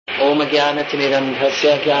Om Jnana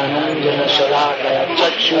Timirandhasya Jnananjana Shalakaya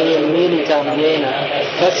Chakshurmilitam Yena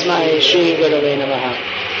Tasmai Shri Gurave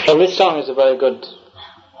Namaha. So this song is a very good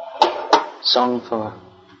song for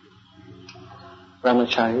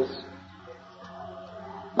Brahmacharis.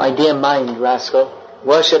 My dear mind, rascal,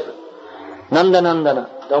 worship Nanda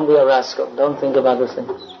Nandana. Don't be a rascal. Don't think of other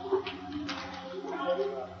things.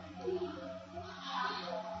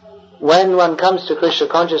 When one comes to Krishna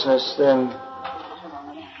consciousness, then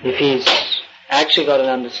if he's actually got an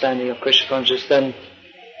understanding of Krishna consciousness, then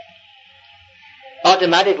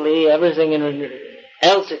automatically everything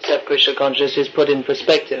else except Krishna consciousness is put in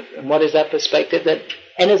perspective. And what is that perspective? That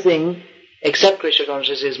anything except Krishna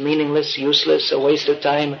consciousness is meaningless, useless, a waste of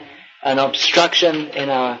time, an obstruction in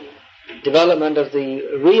our development of the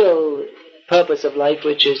real purpose of life,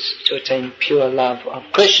 which is to attain pure love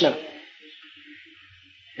of Krishna.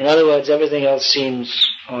 In other words, everything else seems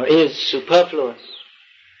or is superfluous.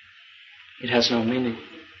 It has no meaning.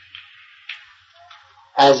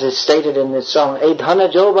 As is stated in this song, E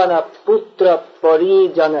dhana jovana putra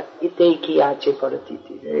parijana ite kiyache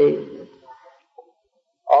paratiti.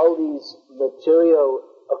 All these material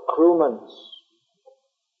accruements,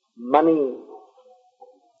 money,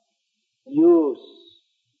 use,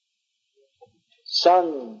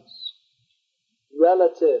 sons,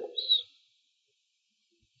 relatives,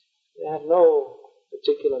 they have no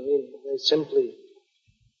particular meaning. They simply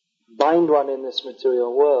bind one in this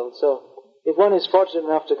material world. So, if one is fortunate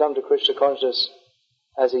enough to come to Krishna consciousness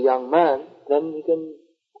as a young man, then you can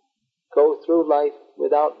go through life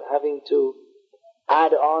without having to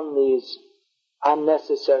add on these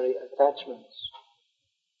unnecessary attachments.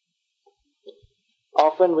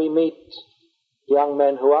 Often we meet young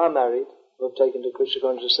men who are married, who have taken to Krishna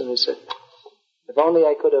consciousness, and they say, if only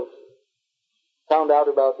I could have found out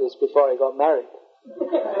about this before I got married,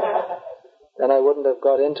 then I wouldn't have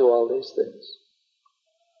got into all these things.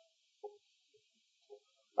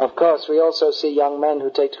 Of course, we also see young men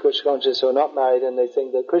who take to Krishna consciousness who are not married, and they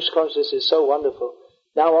think that Krishna consciousness is so wonderful.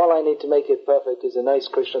 Now all I need to make it perfect is a nice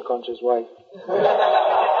Krishna conscious wife.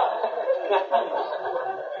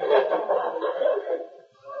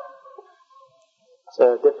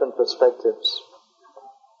 So different perspectives.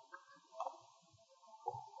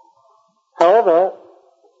 However,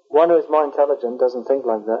 one who is more intelligent doesn't think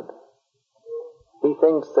like that. He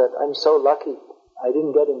thinks that I'm so lucky I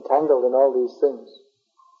didn't get entangled in all these things.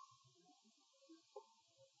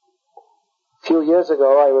 A few years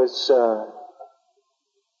ago I was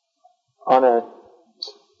on a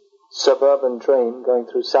suburban train going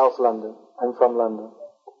through South London. I'm from London.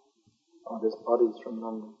 Oh, this body's from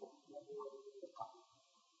London.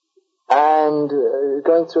 And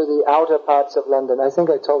going through the outer parts of London. I think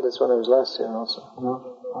I told this when I was last here also.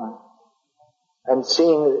 No? Right. And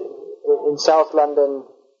seeing in South London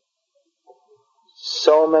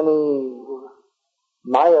so many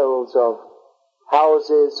miles of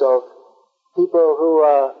houses of people who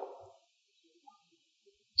are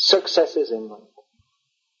successes in life,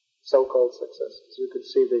 so-called successes. You could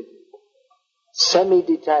see the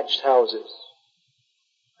semi-detached houses.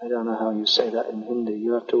 I don't know how you say that in Hindi.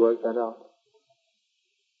 You have to work that out.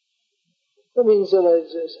 That means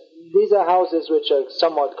these are houses which are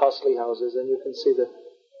somewhat costly houses, and you can see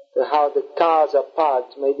how the cars are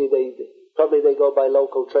parked. Maybe they go by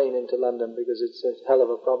local train into London because it's a hell of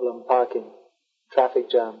a problem parking, traffic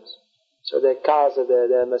jams. So their cars are there,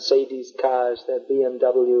 their Mercedes cars, their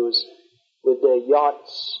BMWs with their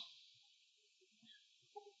yachts.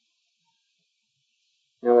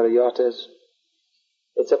 You know what a yacht is?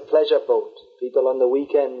 It's a pleasure boat. People on the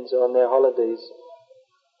weekends or on their holidays,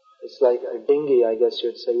 it's like a dinghy, I guess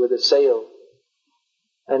you'd say, with a sail.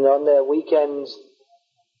 And on their weekends,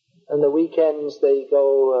 they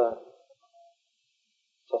go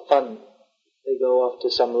for fun. They go off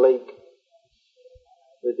to some lake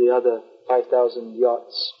with the other 5,000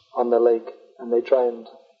 yachts on the lake, and they try and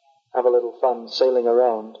have a little fun sailing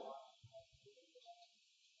around.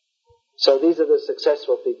 So these are the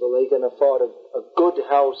successful people. They can afford a good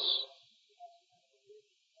house,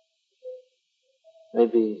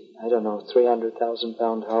 maybe, I don't know,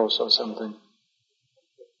 £300,000 house or something,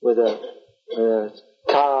 with a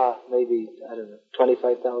car, maybe, I don't know,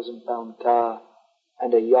 £25,000 car,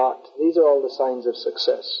 and a yacht. These are all the signs of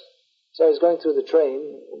success. So I was going through the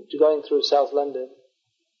train, going through South London,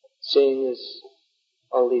 seeing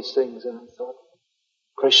all these things, and I thought,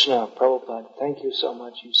 Krishna, Prabhupada, thank you so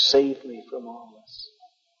much. You saved me from all this.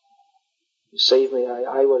 You saved me.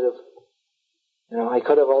 I would have, I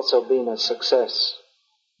could have also been a success,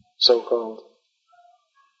 so-called.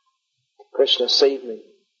 Krishna saved me.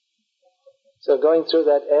 So going through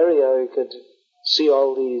that area, you could see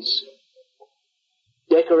all these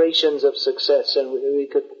decorations of success, and you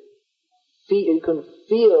can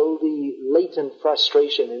feel the latent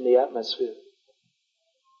frustration in the atmosphere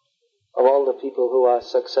of all the people who are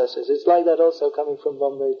successes. It's like that also coming from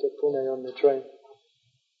Bombay to Pune on the train.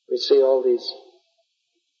 We see all these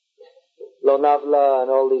Lonavala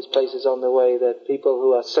and all these places on the way, that people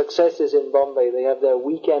who are successes in Bombay, they have their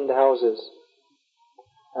weekend houses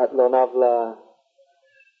at Lonavala,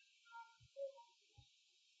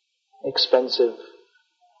 expensive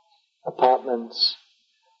apartments,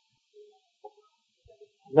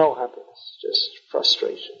 no happiness, just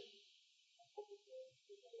frustration.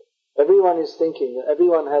 Everyone is thinking that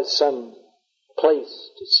everyone has some place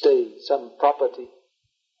to stay, some property,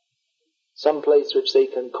 some place which they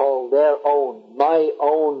can call their own, my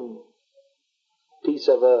own piece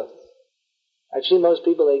of earth. Actually, most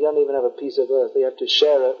people, they don't even have a piece of earth. They have to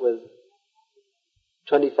share it with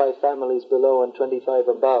 25 families below and 25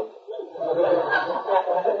 above.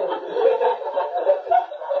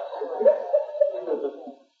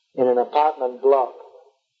 In an apartment block.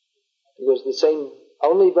 Because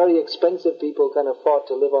only very expensive people can afford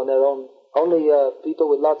to live on their own. Only people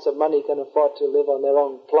with lots of money can afford to live on their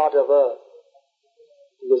own plot of earth.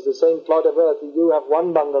 Because the same plot of earth, if you have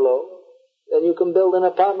one bungalow, then you can build an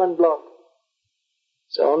apartment block.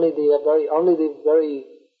 So only the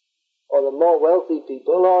more wealthy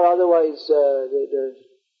people, or otherwise,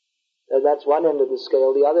 that's one end of the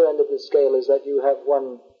scale. The other end of the scale is that you have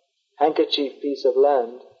one handkerchief piece of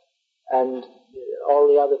land, and all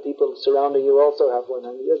the other people surrounding you also have one.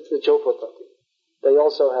 And it's the Chopatati. They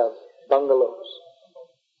also have bungalows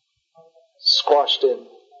squashed in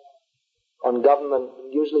on government,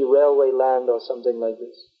 usually railway land or something like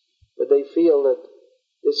this. But they feel that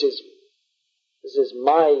this is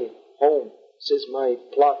my home. This is my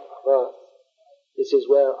plot of earth. This is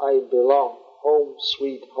where I belong. Home,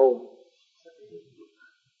 sweet home.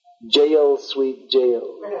 Jail, sweet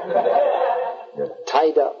jail. You're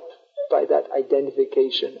tied up by that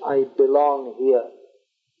identification. I belong here.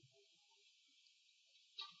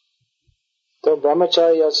 So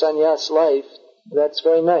Brahmacari or sannyas life, that's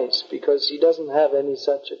very nice, because he doesn't have any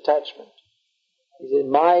such attachment. He's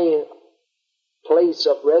in my place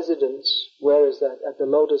of residence. Where is that? At the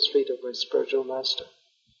lotus feet of my spiritual master.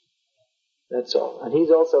 That's all. And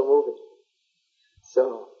he's also moving.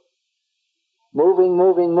 So,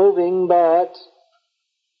 moving, but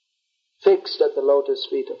fixed at the lotus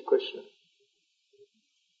feet of Krishna.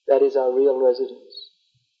 That is our real residence.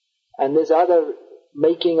 And this other,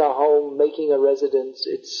 making a home, making a residence,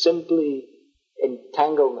 it's simply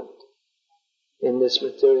entanglement in this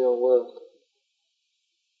material world.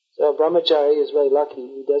 So Brahmacari is very lucky.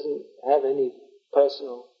 He doesn't have any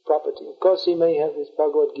personal property. Of course he may have his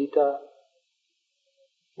Bhagavad Gita,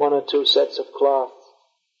 1 or 2 sets of cloth,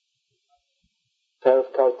 pair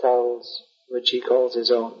of kartals, which he calls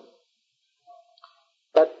his own.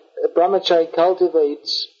 But a Brahmacari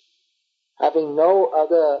cultivates having no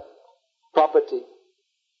other property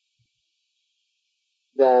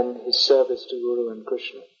than his service to Guru and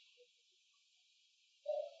Krishna.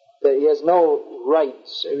 That he has no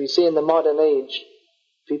rights. We see in the modern age,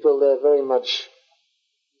 people, they're very much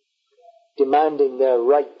demanding their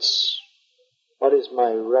rights. What is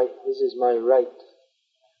my right? This is my right.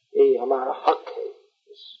 Ye hamara hak hai.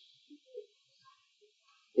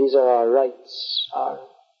 These are our rights. Our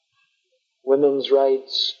women's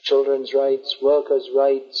rights, children's rights, workers'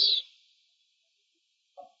 rights.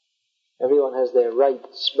 Everyone has their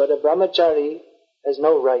rights. But a Brahmacari has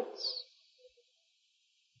no rights.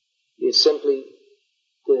 He is simply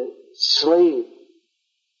the slave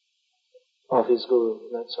of his Guru,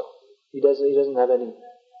 that's all. He doesn't have any.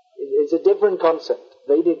 It's a different concept,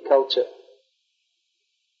 Vedic culture.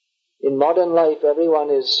 In modern life, everyone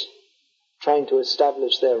is trying to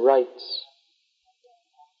establish their rights.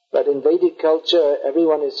 But in Vedic culture,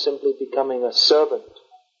 everyone is simply becoming a servant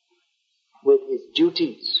with his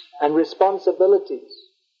duties and responsibilities.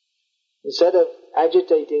 Instead of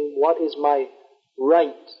agitating what is my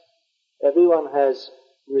right, everyone has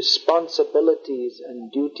responsibilities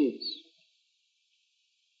and duties.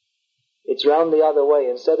 It's round the other way.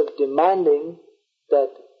 Instead of demanding that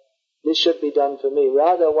this should be done for me,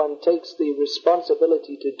 rather one takes the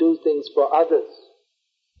responsibility to do things for others.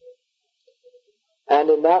 And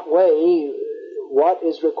in that way, what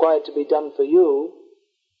is required to be done for you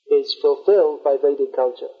is fulfilled by Vedic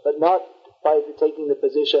culture, but not by taking the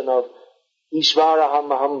position of Ishvaraham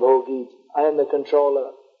aham bhogi, I am the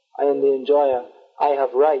controller, I am the enjoyer, I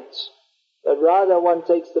have rights. But rather one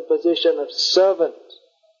takes the position of servant.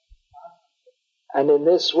 And in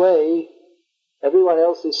this way, everyone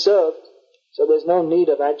else is served, So there's no need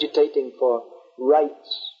of agitating for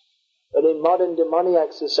rights. But in modern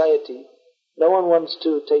demoniac society, no one wants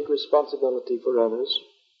to take responsibility for others.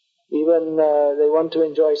 Even they want to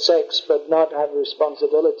enjoy sex but not have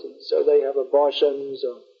responsibility. So they have abortions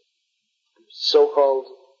or so-called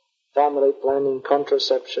family planning,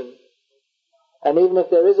 contraception. And even if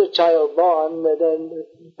there is a child born, then the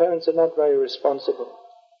parents are not very responsible.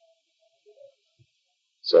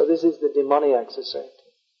 So this is the demoniac society,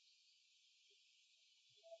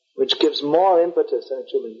 which gives more impetus,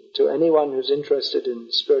 actually, to anyone who's interested in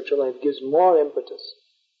spiritual life, gives more impetus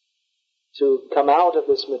to come out of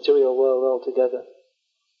this material world altogether.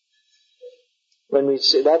 When we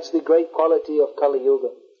see, that's the great quality of Kali Yuga,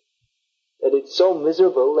 that it's so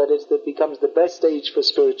miserable that it becomes the best stage for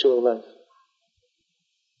spiritual life.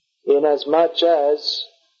 Inasmuch as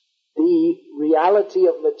the reality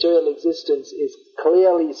of material existence is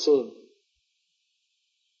clearly seen.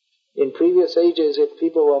 In previous ages, if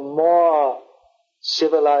people were more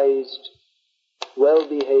civilized,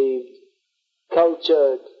 well-behaved,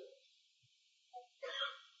 cultured,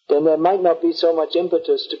 then there might not be so much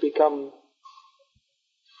impetus to become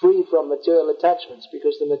free from material attachments,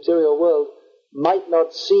 because the material world might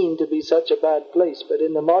not seem to be such a bad place. But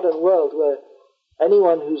in the modern world, where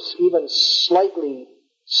anyone who's even slightly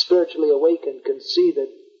spiritually awakened can see that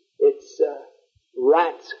it's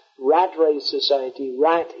rat race society,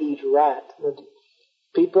 rat eat rat.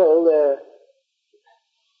 People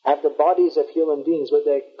have the bodies of human beings, but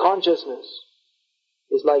their consciousness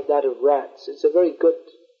is like that of rats. It's a very good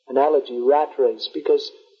analogy, rat race,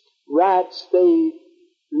 because rats, they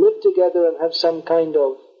live together and have some kind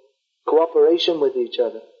of cooperation with each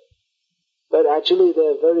other. But actually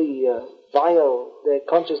they're very vile. Their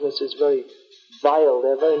consciousness is very vile.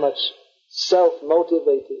 They're very much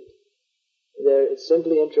self-motivated. They're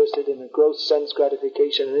simply interested in a gross sense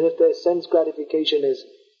gratification. And if their sense gratification is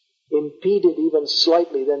impeded even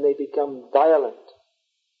slightly, then they become violent.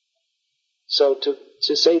 So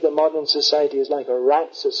to say the modern society is like a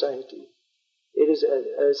rat society, it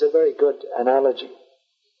is a very good analogy.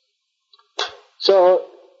 So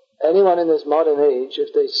anyone in this modern age,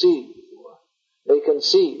 if they can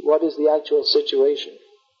see what is the actual situation.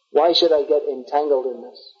 Why should I get entangled in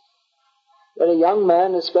this? When a young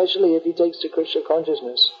man, especially if he takes to Krishna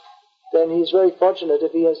consciousness, then he's very fortunate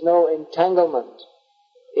if he has no entanglement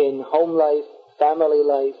in home life, family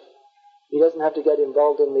life. He doesn't have to get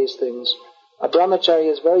involved in these things. A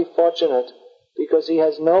brahmachari is very fortunate because he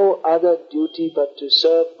has no other duty but to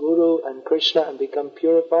serve Guru and Krishna and become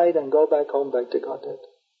purified and go back home, back to Godhead.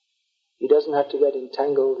 He doesn't have to get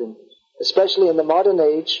entangled in, especially in the modern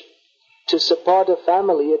age, to support a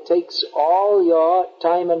family, it takes all your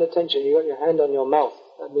time and attention. You got your hand on your mouth.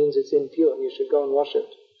 That means it's impure. You should go and wash it.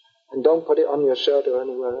 And don't put it on your shirt or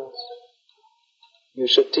anywhere else. You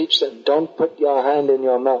should teach them, don't put your hand in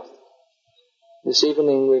your mouth. This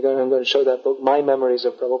evening I'm going to show that book, My Memories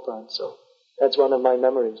of Prabhupada. So that's one of my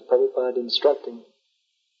memories. Prabhupada instructing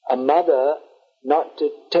a mother not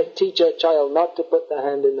to teach her child not to put the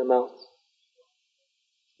hand in the mouth.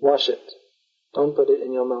 Wash it. Don't put it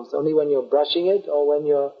in your mouth. Only when you're brushing it or when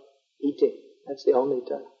you're eating. That's the only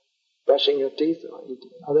time. Brushing your teeth or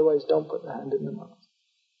eating. Otherwise, don't put the hand in the mouth.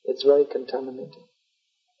 It's very contaminating.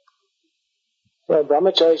 Well,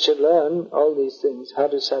 brahmachari should learn all these things, how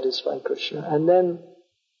to satisfy Krishna. And then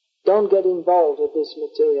don't get involved with this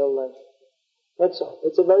material life. That's all.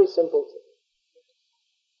 It's a very simple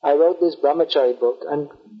thing. I wrote this brahmachari book, and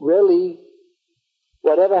really,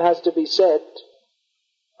 whatever has to be said,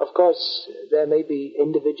 of course, there may be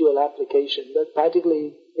individual application, but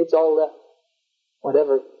practically it's all that,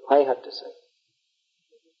 whatever I have to say.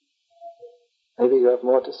 Maybe you have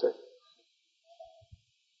more to say.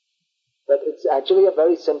 But it's actually a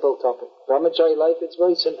very simple topic. Brahmachari life, it's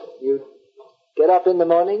very simple. You get up in the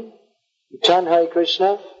morning, you chant Hare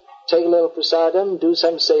Krishna, take a little prasadam, do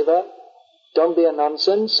some seva, don't be a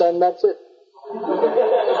nonsense, and that's it.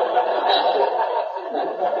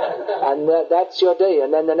 And that's your day.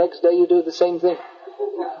 And then the next day you do the same thing.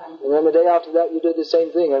 And then the day after that you do the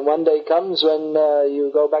same thing. And one day comes when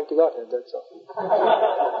you go back to Godhead. That's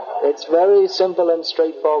all. It's very simple and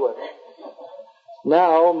straightforward.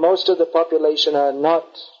 Now, most of the population are not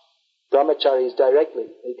brahmacharis directly.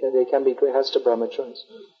 They can be grihastha brahmacharis.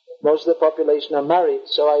 Most of the population are married.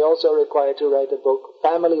 So I also require to write a book,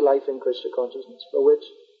 Family Life in Krishna Consciousness, for which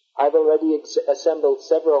I've already assembled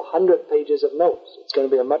several hundred pages of notes. It's going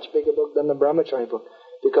to be a much bigger book than the Brahmachari book,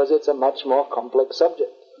 because it's a much more complex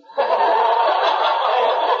subject.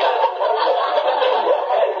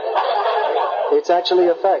 It's actually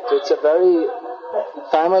a fact.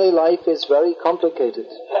 Family life is very complicated.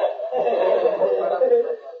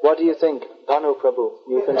 What do you think, Bhanu Prabhu?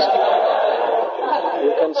 You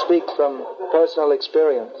can speak from personal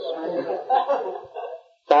experience.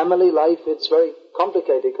 Family life, it's very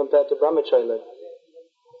complicated compared to Brahmacari life.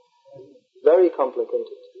 Very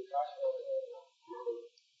complicated.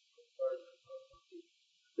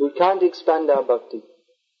 We can't expand our bhakti.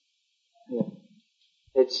 Yeah.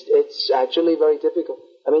 It's actually very difficult.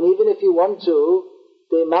 I mean, even if you want to,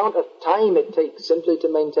 the amount of time it takes simply to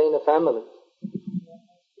maintain a family,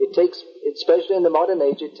 it takes, especially in the modern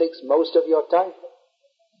age, it takes most of your time.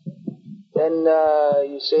 Then,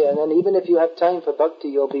 you see, and then even if you have time for bhakti,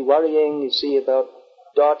 you'll be worrying, you see, about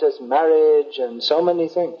daughter's marriage and so many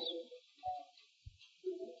things.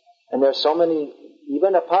 And there are so many,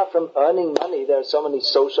 even apart from earning money, there are so many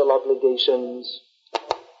social obligations.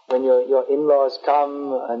 When your in-laws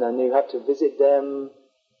come, and then you have to visit them,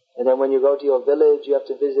 and then when you go to your village, you have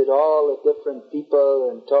to visit all the different people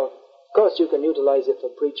and talk. Of course, you can utilize it for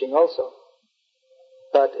preaching also,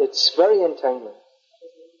 but it's very entangling.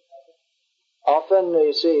 Often,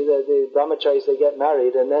 you see, the brahmacharis, they get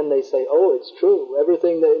married, and then they say, oh, it's true.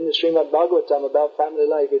 Everything that in the Srimad Bhagavatam about family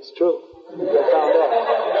life, it's true. They found out.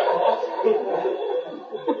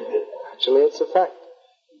 Actually, it's a fact.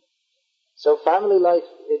 So family life,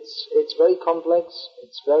 it's very complex,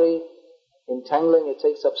 it's very entangling, it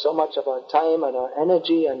takes up so much of our time and our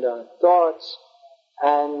energy and our thoughts,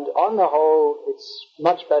 and on the whole, it's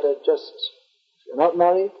much better just, if you're not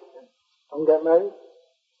married, don't get married,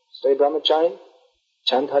 stay brahmachari,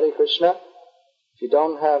 chant Hare Krishna. If you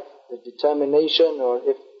don't have the determination, or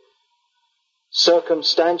if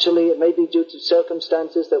circumstantially, it may be due to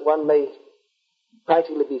circumstances that one may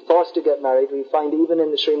practically be forced to get married. We find even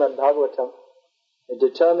in the Srimad Bhagavatam, a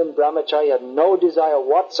determined brahmachari had no desire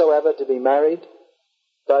whatsoever to be married,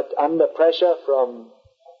 but under pressure from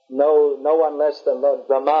no one less than Lord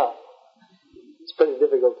Brahma, it's pretty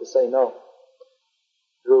difficult to say no,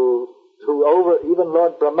 even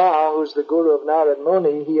Lord Brahma, who's the guru of Narad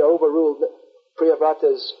Muni, he overruled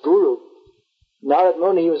Priyavrata's guru. Narad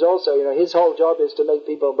Muni was also, his whole job is to make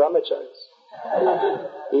people brahmacharis.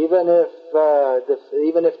 Even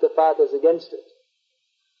if the father's against it.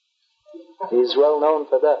 He's well known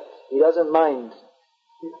for that. He doesn't mind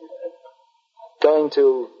going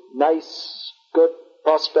to nice, good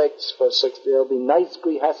prospects for there'll be nice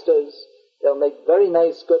grihastas, they'll make very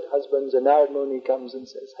nice, good husbands, and Narad Muni comes and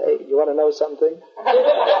says, hey, you want to know something?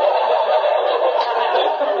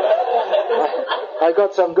 I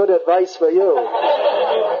got some good advice for you.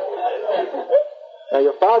 Now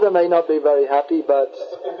your father may not be very happy, but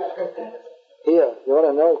here, you want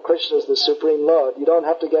to know, Krishna's the Supreme Lord. You don't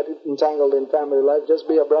have to get entangled in family life, just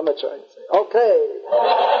be a brahmachari. Say, okay.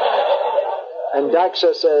 And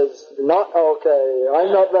Daksha says, not okay,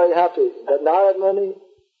 I'm not very happy. But Narad Muni,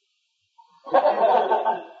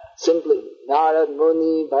 simply, Narad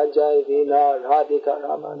Muni bhajai vina radhika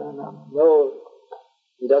ramananam. No,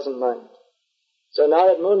 he doesn't mind. So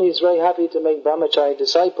Narad Muni is very happy to make brahmachari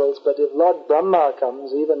disciples, but if Lord Brahma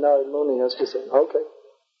comes, even Narad Muni has to say, okay.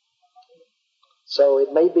 So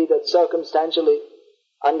it may be that circumstantially,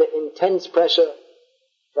 under intense pressure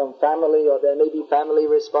from family, or there may be family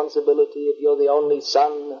responsibility if you're the only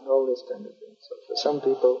son and all this kind of thing. So for some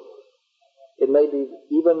people, it may be,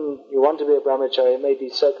 even you want to be a brahmachari, it may be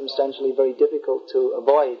circumstantially very difficult to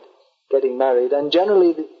avoid getting married. And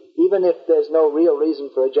generally, even if there's no real reason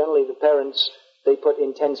for it, generally the parents, they put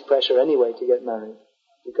intense pressure anyway to get married,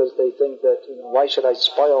 because they think that, why should I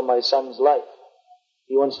spoil my son's life?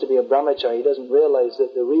 He wants to be a brahmachari. He doesn't realize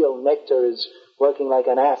that the real nectar is working like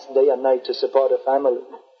an ass day and night to support a family.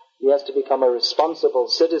 He has to become a responsible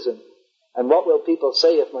citizen. And what will people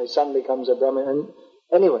say if my son becomes a brahmin? And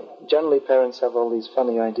anyway, generally parents have all these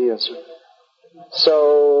funny ideas.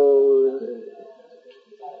 So,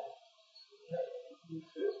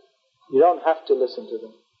 you don't have to listen to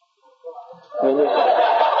them. I mean,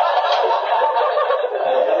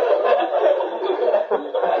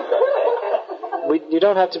 you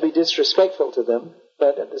don't have to be disrespectful to them,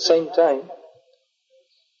 but at the same time,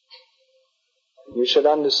 you should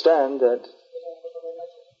understand that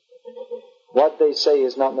what they say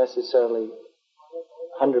is not necessarily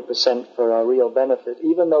 100% for our real benefit,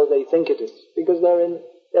 even though they think it is, because they're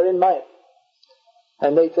in Maya.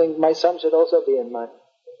 And they think my son should also be in Maya.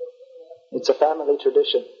 It's a family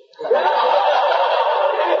tradition.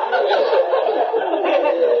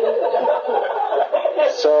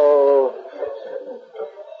 So,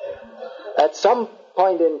 at some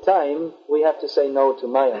point in time, we have to say no to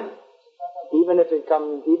Maya. Even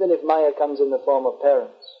if Maya comes in the form of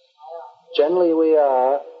parents. Generally we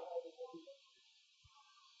are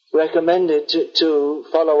recommended to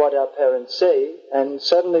follow what our parents say, and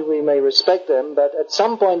certainly we may respect them, but at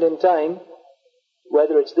some point in time,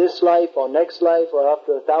 whether it's this life or next life or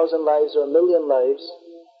after 1,000 lives or 1,000,000 lives,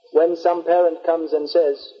 when some parent comes and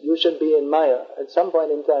says, you should be in Maya, at some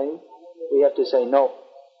point in time, we have to say no.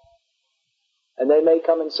 And they may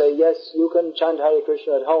come and say, yes, you can chant Hare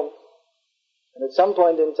Krishna at home. And at some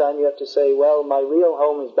point in time you have to say, well, my real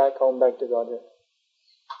home is back home, back to Godhead.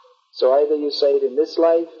 So either you say it in this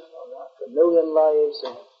life, or after 1,000,000 lives,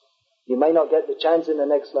 or you may not get the chance in the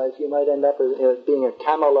next life. You might end up as being a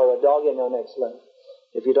camel or a dog in your next life,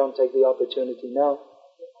 if you don't take the opportunity now.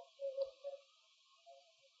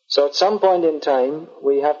 So at some point in time,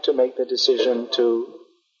 we have to make the decision to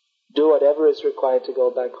do whatever is required to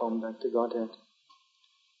go back home, back to Godhead.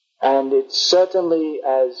 And it's certainly,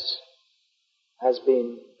 as has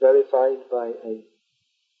been verified by a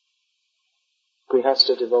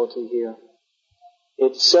Grihastha devotee here,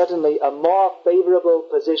 it's certainly a more favorable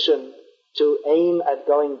position to aim at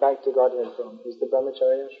going back to Godhead from, is the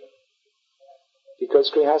Brahmacari ashram.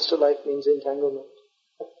 Because Grihastha life means entanglement.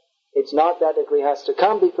 It's not that a Grihastha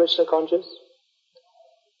can't be Krishna conscious,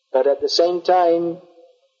 but at the same time,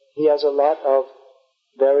 he has a lot of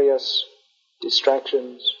various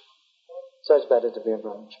distractions, so it's better to be a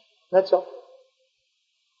Brahmacari. That's all.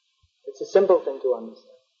 It's a simple thing to understand.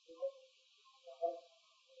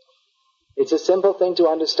 It's a simple thing to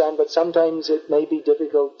understand, but sometimes it may be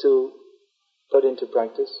difficult to put into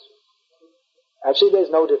practice. Actually, there's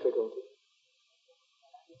no difficulty.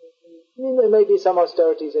 I mean, there may be some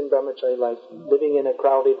austerities in Brahmacari life, living in a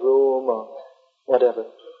crowded room or whatever.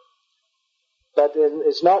 But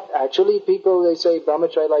it's not, actually people, they say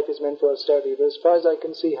Brahmacari life is meant for austerity, but as far as I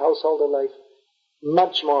can see, householder life,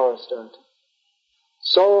 much more austerity.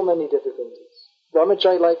 So many difficulties.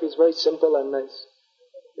 Brahmacari life is very simple and nice.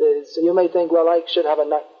 So you may think, well, I should have a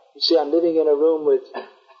nice... You see, I'm living in a room with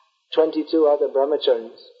 22 other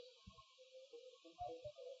brahmacharis.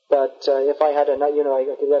 But if I had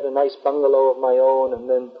I could have a nice bungalow of my own and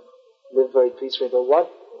then live very peacefully. But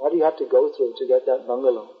what do you have to go through to get that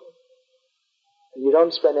bungalow? And you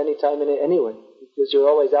don't spend any time in it anyway, because you're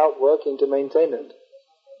always out working to maintain it.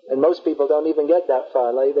 And most people don't even get that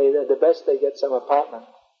far. Like the best they get some apartment.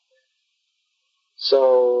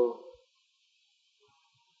 So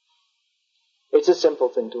it's a simple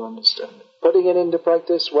thing to understand. Putting it into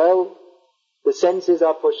practice, well, the senses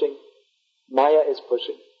are pushing. Maya is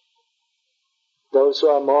pushing. Those who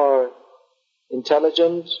are more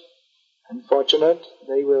intelligent and fortunate,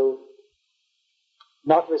 they will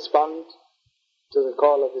not respond to the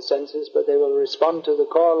call of the senses, but they will respond to the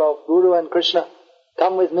call of Guru and Krishna.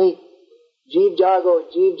 Come with me. Jeev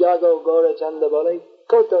jago, gora chanda balai,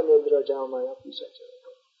 koto nidra jamaya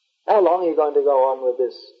pisachara. How long are you going to go on with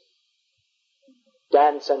this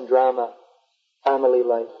dance and drama, family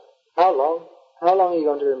life? How long? How long are you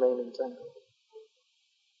going to remain entangled?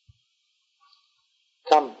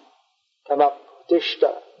 Come up,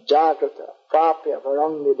 tishta, jagrata, prapya,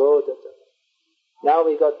 varang nibodhata. Now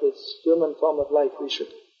we got this human form of life, we should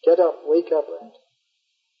get up, wake up and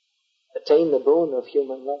attain the boon of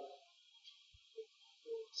human life.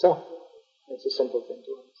 So, it's a simple thing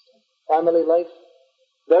to understand. Family life,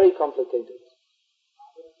 very complicated.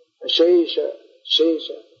 Ashesha,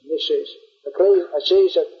 shesha, nishesha.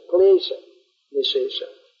 Ashesha, klesha, nishesha.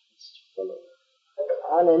 It's full of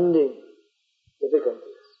unending difficulties.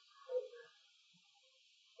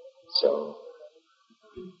 So,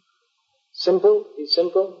 be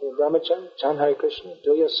simple, you're Brahmacari, chant Hare Krishna,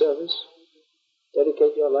 do your service,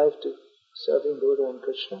 dedicate your life to serving Guru and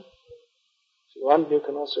Krishna. If you want, you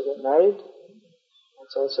can also get married.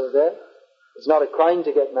 That's also there. It's not a crime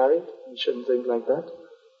to get married. You shouldn't think like that.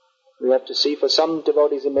 We have to see, for some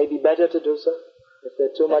devotees it may be better to do so. If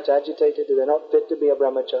they're too much agitated, if they're not fit to be a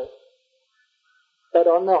Brahmacari. But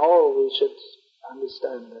on the whole, we should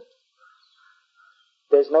understand that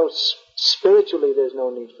spiritually there's no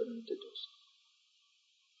need for them to do so.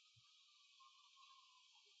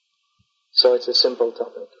 So it's a simple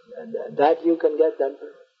topic. And that you can get, that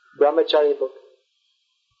Brahmacari book.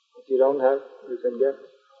 If you don't have, you can get.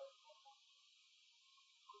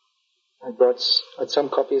 I brought some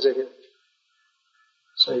copies again.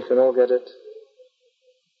 So you can all get it.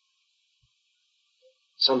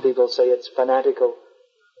 Some people say it's fanatical.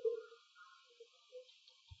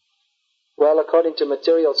 Well, according to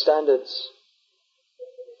material standards,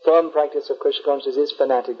 firm practice of Krishna consciousness is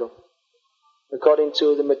fanatical. According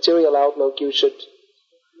to the material outlook, you should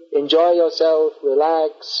enjoy yourself,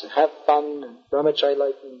 relax, have fun, and Brahmacari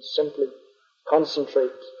life means simply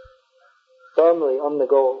concentrate firmly on the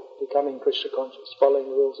goal, becoming Krishna conscious, following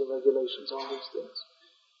the rules and regulations, all these things.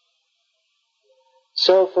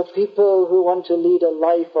 So for people who want to lead a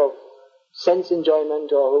life of sense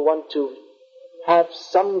enjoyment, or who want to have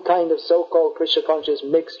some kind of so-called Krishna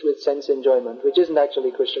consciousness mixed with sense enjoyment, which isn't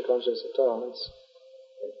actually Krishna consciousness at all,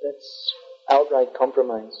 that's outright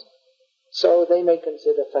compromise. So they may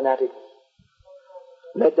consider fanatical.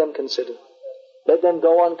 Let them consider. Let them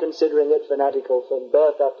go on considering it fanatical from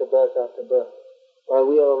birth after birth after birth, while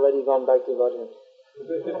we are already gone back to Godhead.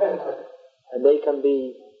 And they can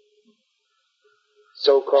be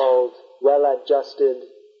so-called well-adjusted,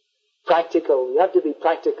 practical. You have to be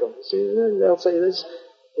practical. See, they'll say this,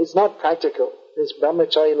 it's not practical. This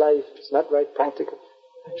Brahmacari life is not very practical.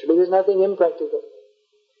 Actually, there's nothing impractical.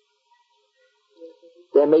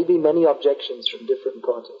 There may be many objections from different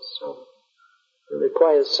quarters, so it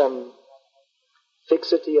requires some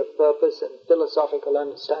fixity of purpose and philosophical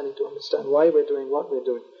understanding to understand why we're doing what we're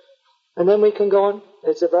doing. And then we can go on.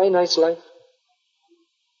 It's a very nice life.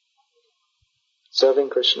 Serving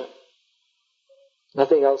Krishna.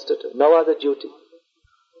 Nothing else to do. No other duty.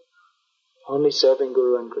 Only serving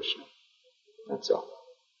Guru and Krishna. That's all.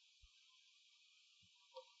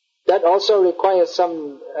 That also requires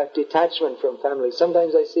some detachment from family.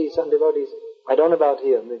 Sometimes I see some devotees, I don't know about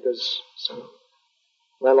here, because some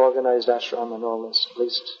well-organized ashram and all this, at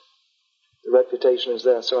least the reputation is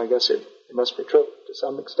there, so I guess it must be true, to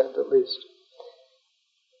some extent at least.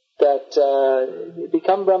 That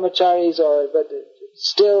become brahmacharis, but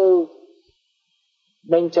still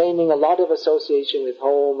maintaining a lot of association with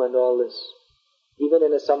home and all this, even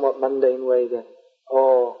in a somewhat mundane way, that,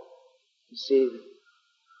 you see,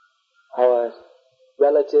 our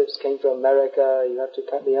relatives came from America, you have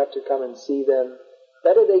to come and see them.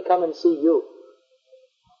 Better they come and see you.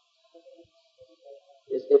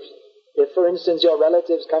 If for instance your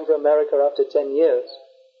relatives come from America after 10 years,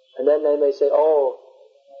 and then they may say,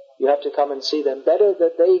 you have to come and see them. Better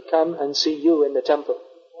that they come and see you in the temple.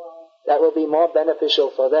 That will be more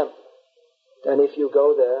beneficial for them than if you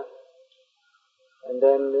go there and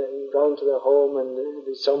then go into the home and there'll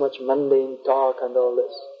be so much mundane talk and all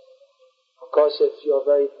this. Of course, if you're a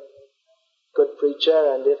very good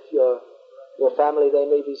preacher and if your family, they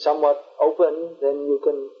may be somewhat open, then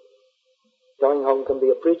going home can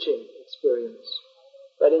be a preaching experience.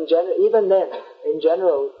 But even then, in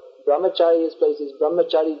general, Brahmachari's place is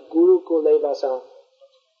Brahmachari Guru Kule Vasa.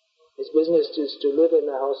 His business is to live in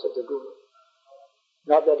the house of the Guru.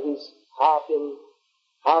 Not that he's half in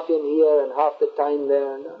here and half the time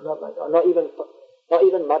there, not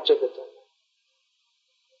even much of the time.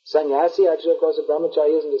 Sannyasi, actually, of course, a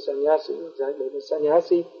brahmachari isn't a sannyasi, exactly. The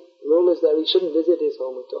sannyasi rule is that he shouldn't visit his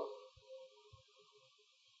home at all.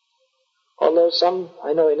 Although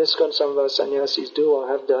I know in ISKCON some of our sannyasis do or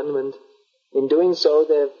have done, and in doing so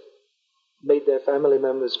they've made their family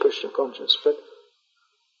members Krishna conscious. But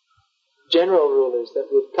general rule is that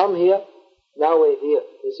we've come here, now we're here.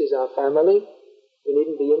 This is our family. We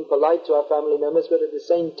needn't be impolite to our family members, but at the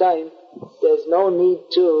same time, there's no need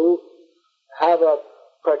to have a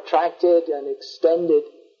protracted and extended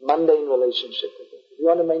mundane relationship with it. If you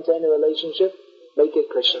want to maintain a relationship, make it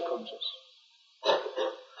Krishna conscious.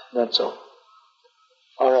 That's all.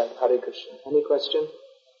 Alright, Hare Krishna. Any question?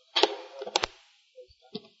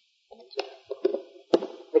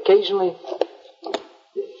 Occasionally,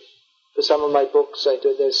 for some of my books,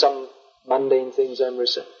 there's some mundane things I'm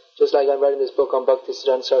reciting. Just like I'm writing this book on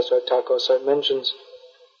Bhaktisiddhanta Saraswati Thakur, so it mentions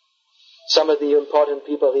some of the important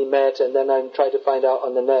people he met, and then I try to find out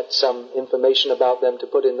on the net some information about them to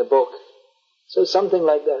put in the book. So something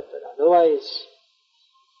like that. But otherwise,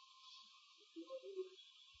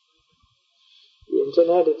 the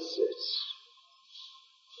internet, it's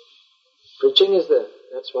preaching is there.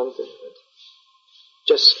 That's one thing. But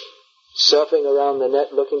just surfing around the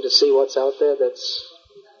net looking to see what's out there, that's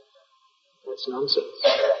nonsense.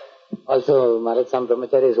 Also, Maharaj, some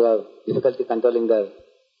brahmacharis who have difficulty controlling their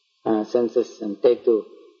senses and take to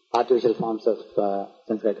artificial forms of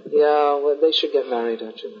sense gratification. Yeah, well, they should get married,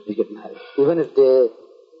 actually. They get married. Even if they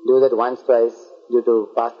do that once, twice, due to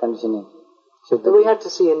past conditioning. We have to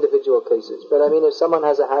see individual cases. But I mean, if someone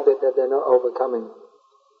has a habit that they're not overcoming,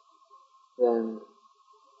 then...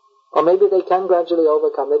 Or maybe they can gradually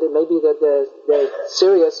overcome it. It may be that they're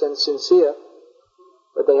serious and sincere,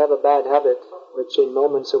 but they have a bad habit, which in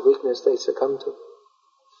moments of weakness they succumb to.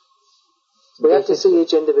 We have to see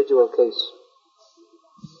each individual case.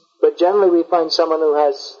 But generally we find someone who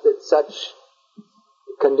has such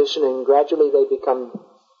conditioning, gradually they become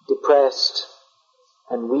depressed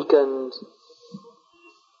and weakened.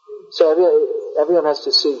 So everyone has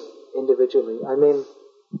to see individually. I mean,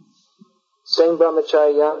 staying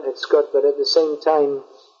brahmachari, yeah, it's good, but at the same time,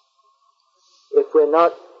 if we're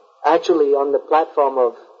not actually on the platform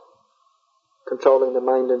of controlling the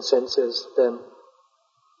mind and senses, then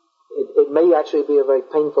it may actually be a very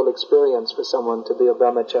painful experience for someone to be a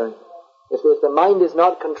brahmachari. If the mind is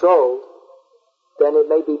not controlled, then it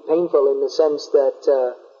may be painful in the sense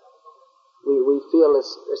that we feel a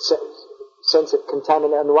sense of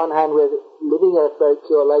contamination. On the one hand, we're living a very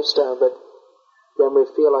pure lifestyle, but then we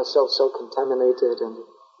feel ourselves so contaminated, and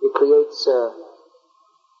it creates a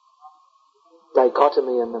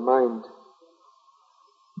dichotomy in the mind.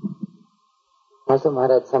 Also,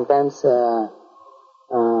 Maharaj, sometimes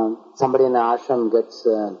somebody in the ashram gets...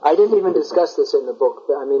 I didn't even discuss this in the book,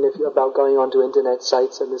 but I mean, about going onto internet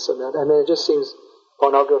sites and this and that. I mean, it just seems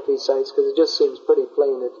pornography sites, because it just seems pretty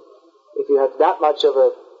plain. If you have that much of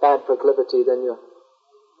a bad proclivity, then you're...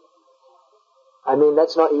 I mean,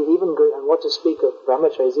 that's not even... And what to speak of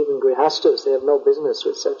brahmacharis, even grihastas, they have no business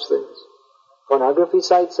with such things. Pornography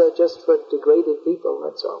sites are just for degraded people,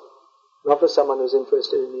 that's all. Not for someone who's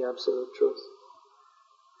interested in the absolute truth.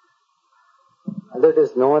 Although it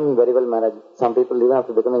is known very well, Maharaj, some people even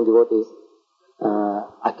after becoming devotees,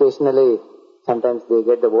 occasionally, sometimes they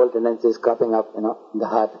get the old tendencies cropping up, in the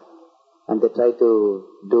heart, and they try to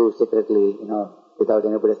do secretly, without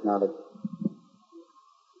anybody's knowledge.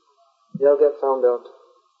 They'll get found out.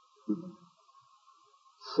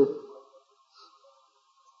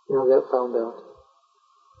 They'll get found out.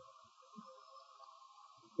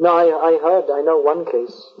 No, I know one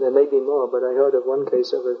case, there may be more, but I heard of one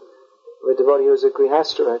case of a devotee who was a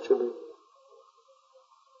grihasta, actually,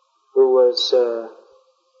 who was,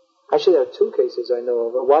 actually there are two cases I know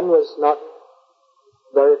of. One was not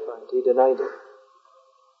verified, he denied it.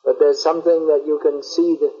 But there's something that you can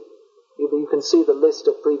see you can see the list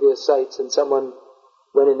of previous sites, and someone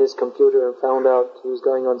went in his computer and found out he was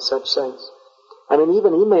going on such sites. I mean,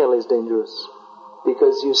 even email is dangerous,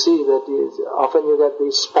 because you see that often you get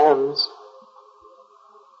these spams.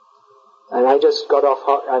 And I just got off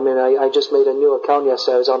I just made a new account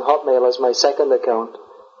yesterday. I was on Hotmail as my second account.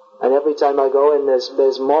 And every time I go in,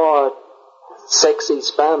 there's more sexy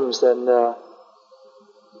spams than,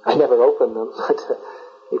 I never open them, but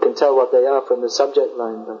you can tell what they are from the subject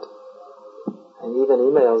line, and even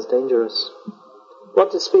email is dangerous.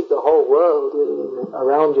 What to speak, the whole world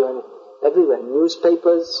around you, and everywhere,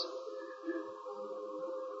 newspapers,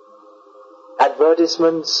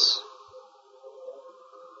 advertisements,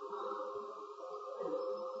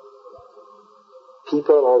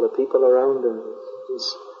 all the people around them,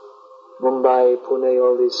 Mumbai, Pune,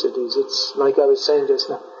 all these cities. It's like I was saying just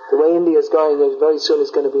now, the way India is going, very soon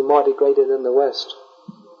it's going to be more degraded than the West.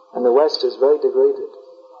 And the West is very degraded.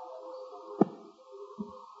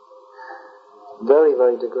 Very,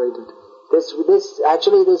 very degraded.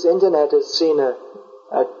 This internet has seen a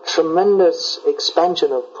tremendous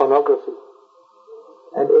expansion of pornography.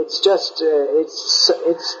 And it's just,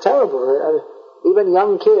 it's terrible. Even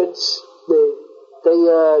young kids, they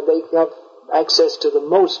have access to the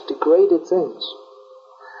most degraded things.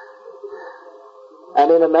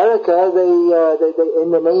 And in America, they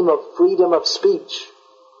in the name of freedom of speech,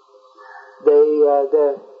 there have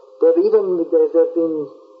been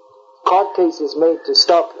court cases made to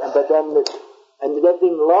stop, and there have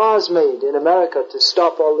been laws made in America to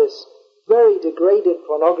stop all this very degraded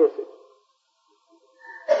pornography.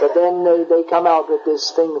 But then they come out with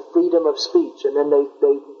this thing of freedom of speech, and then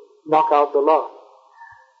they knock out the law.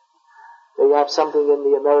 They have something in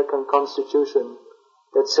the American Constitution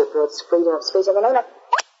that supports freedom of speech.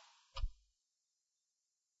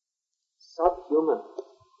 Subhuman.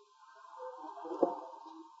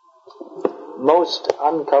 Most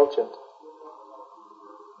uncultured.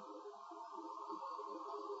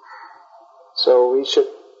 So we should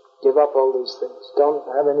give up all these things. Don't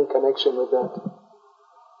have any connection with that.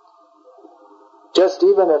 Just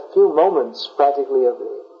even a few moments, practically, of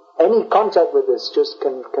any contact with this just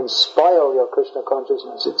can spoil your Krishna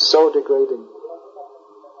consciousness. It's so degrading.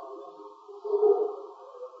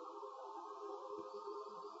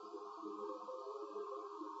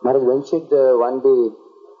 Maharaj, when should one be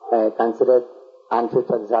considered unfit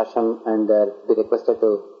for this ashram and be requested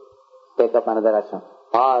to take up another ashram?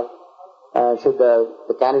 Or should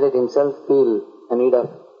the candidate himself feel a need of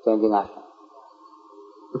changing ashram?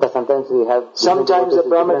 Because sometimes we have... Sometimes the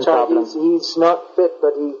brahmachari, he's not fit,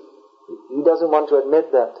 but he doesn't want to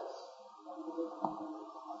admit that.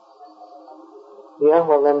 Yeah,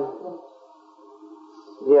 well then,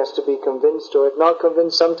 he has to be convinced, or if not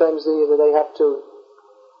convinced, sometimes they have to,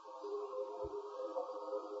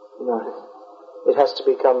 it has to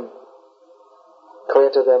become clear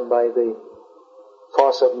to them by the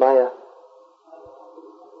force of Maya.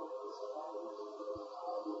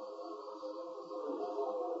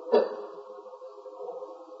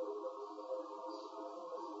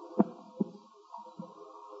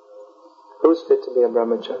 Who's fit to be a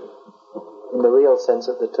brahmachari? In the real sense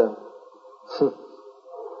of the term.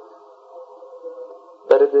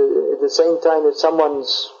 But at the same time, if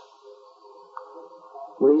someone's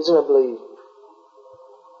reasonably,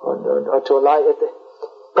 or to allow it,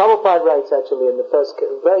 Prabhupada writes actually in the first,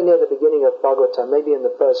 very near the beginning of Bhagavatam, maybe in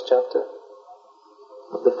the first chapter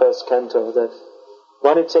of the first canto, that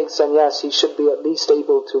one who takes sannyas, he should be at least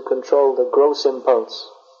able to control the gross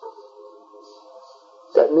impulse.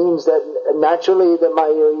 That means that naturally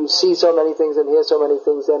you see so many things and hear so many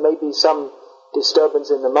things, there may be some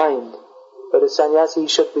disturbance in the mind. But a sannyasi, he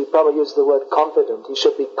should be, Prabhupada used the word confident, he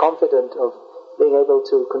should be confident of being able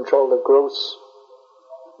to control the gross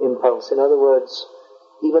impulse. In other words,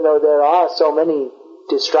 even though there are so many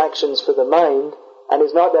distractions for the mind, and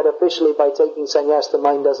it's not that officially by taking sannyas the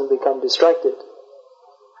mind doesn't become distracted.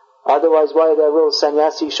 Otherwise, why are there rules?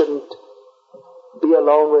 Sannyasi shouldn't be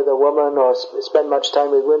alone with a woman or spend much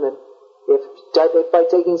time with women. If by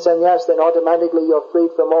taking sannyas then automatically you're free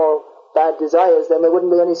from all bad desires, then there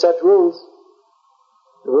wouldn't be any such rules.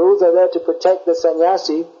 The rules are there to protect the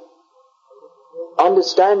sannyasi,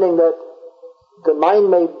 understanding that the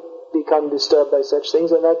mind may become disturbed by such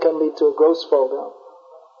things and that can lead to a gross fall down.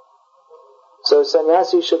 So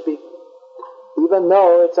sannyasi should be, even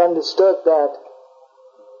though it's understood that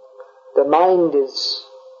the mind is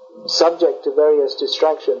subject to various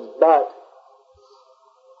distractions, but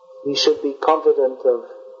he should be confident of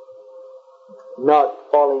not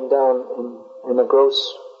falling down in a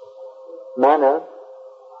gross manner.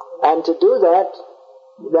 And to do that,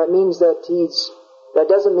 that means that that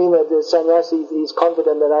doesn't mean that the sannyasi, he's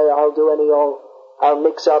confident that I'll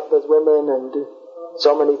mix up with women and do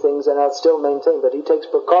so many things and I'll still maintain, but he takes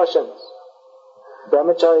precautions.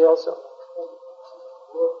 Brahmachari also.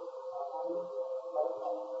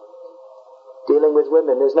 Dealing with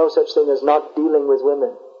women, there's no such thing as not dealing with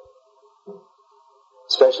women.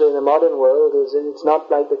 Especially in the modern world, it's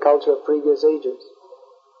not like the culture of previous ages.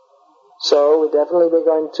 So we definitely be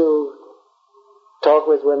going to talk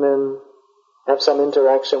with women, have some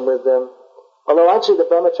interaction with them. Although actually the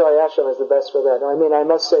Brahmacari ashram is the best for that. I mean, I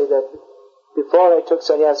must say that before I took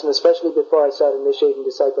sannyasam, especially before I started initiating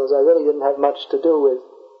disciples, I really didn't have much to do with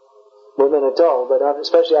women at all. But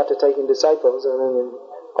especially after taking disciples, I mean,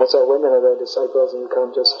 also women are their disciples and you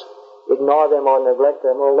can't just ignore them or neglect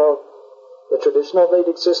them. Although the traditional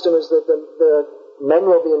Vedic system is that the men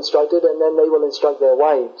will be instructed and then they will instruct their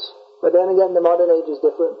wives. But then again, the modern age is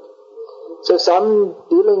different. So some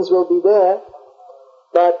dealings will be there,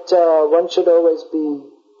 but one should always be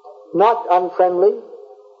not unfriendly,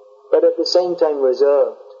 but at the same time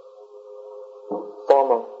reserved,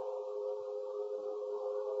 formal,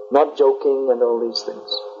 not joking and all these things.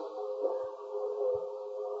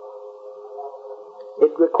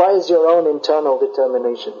 It requires your own internal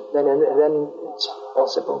determination. Then it's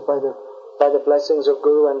possible by the blessings of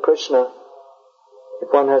Guru and Krishna.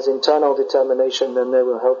 If one has internal determination, then they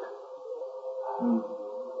will help.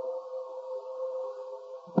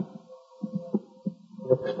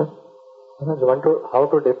 Krishna, how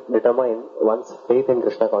to determine one's faith in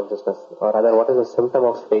Krishna consciousness, or rather, what is the symptom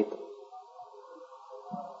of faith?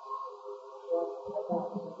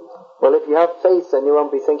 Well, if you have faith, then you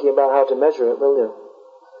won't be thinking about how to measure it, will you?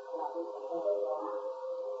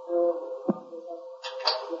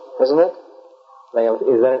 Isn't it? Like,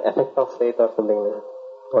 is there an effect of faith or something like that?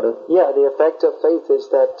 What is? Yeah, the effect of faith is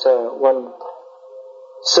that one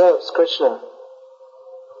serves Krishna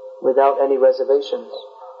without any reservations.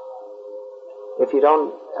 If you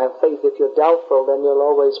don't have faith, if you're doubtful, then you'll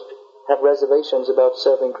always have reservations about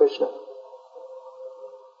serving Krishna.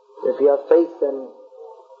 If you have faith, then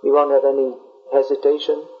you won't have any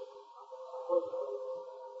hesitation.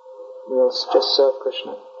 You'll just serve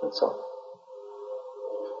Krishna, that's all.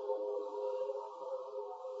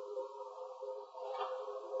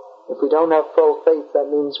 If we don't have full faith, that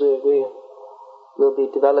means we'll be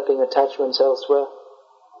developing attachments elsewhere.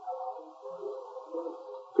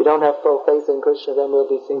 If we don't have full faith in Krishna, then we'll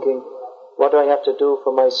be thinking, what do I have to do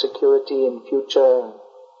for my security in future?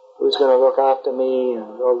 Who's going to look after me?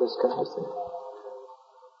 And all this kind of thing.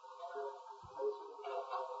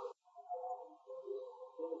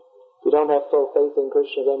 If we don't have full faith in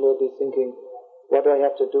Krishna, then we'll be thinking, what do I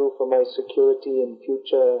have to do for my security in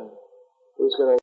future? Who's going to